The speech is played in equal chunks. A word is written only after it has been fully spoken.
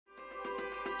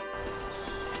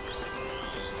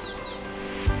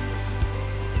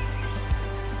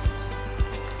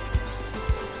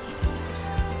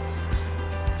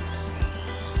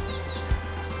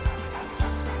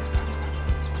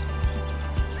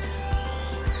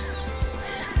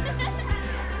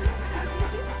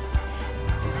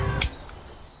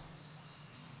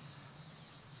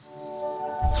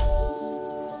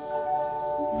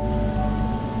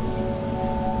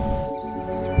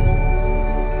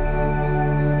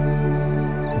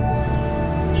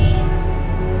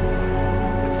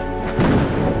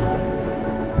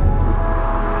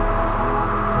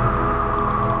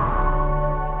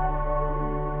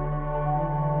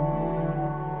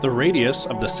The radius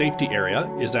of the safety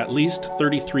area is at least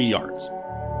 33 yards.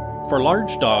 For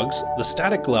large dogs, the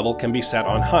static level can be set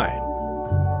on high.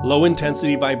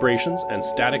 Low-intensity vibrations and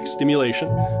static stimulation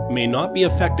may not be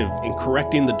effective in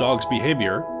correcting the dog's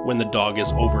behavior when the dog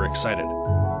is overexcited.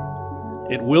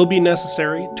 It will be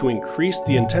necessary to increase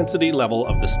the intensity level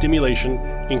of the stimulation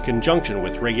in conjunction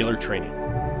with regular training.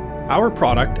 Our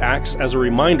product acts as a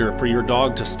reminder for your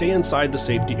dog to stay inside the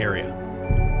safety area.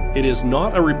 It is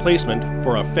not a replacement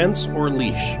for a fence or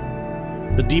leash.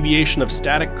 The deviation of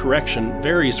static correction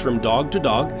varies from dog to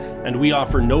dog, and we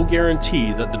offer no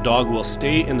guarantee that the dog will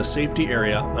stay in the safety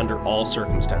area under all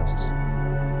circumstances.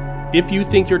 If you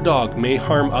think your dog may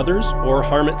harm others or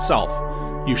harm itself,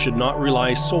 you should not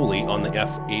rely solely on the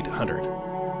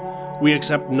F800. We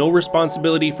accept no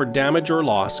responsibility for damage or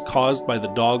loss caused by the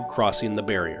dog crossing the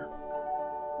barrier.